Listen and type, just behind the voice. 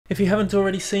If you haven't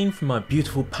already seen from my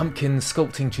beautiful pumpkin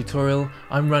sculpting tutorial,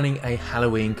 I'm running a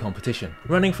Halloween competition.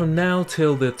 Running from now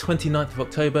till the 29th of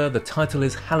October, the title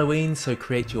is Halloween, so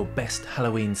create your best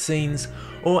Halloween scenes,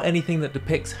 or anything that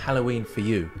depicts Halloween for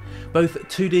you. Both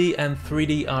 2D and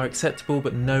 3D are acceptable,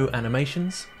 but no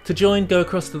animations. To join, go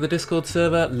across to the Discord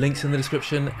server, links in the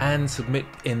description, and submit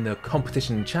in the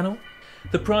competition channel.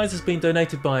 The prize has been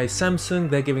donated by Samsung.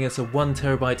 They're giving us a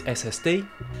 1TB SSD.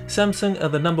 Samsung are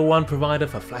the #1 provider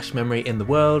for flash memory in the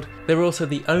world. They're also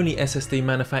the only SSD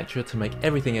manufacturer to make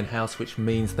everything in-house, which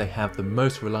means they have the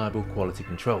most reliable quality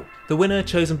control. The winner,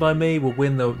 chosen by me, will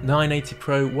win the 980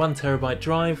 Pro 1TB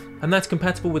drive, and that's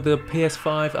compatible with the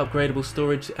PS5 upgradable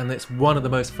storage, and it's one of the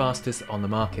most fastest on the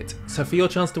market. So for your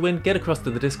chance to win, get across to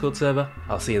the Discord server.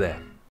 I'll see you there.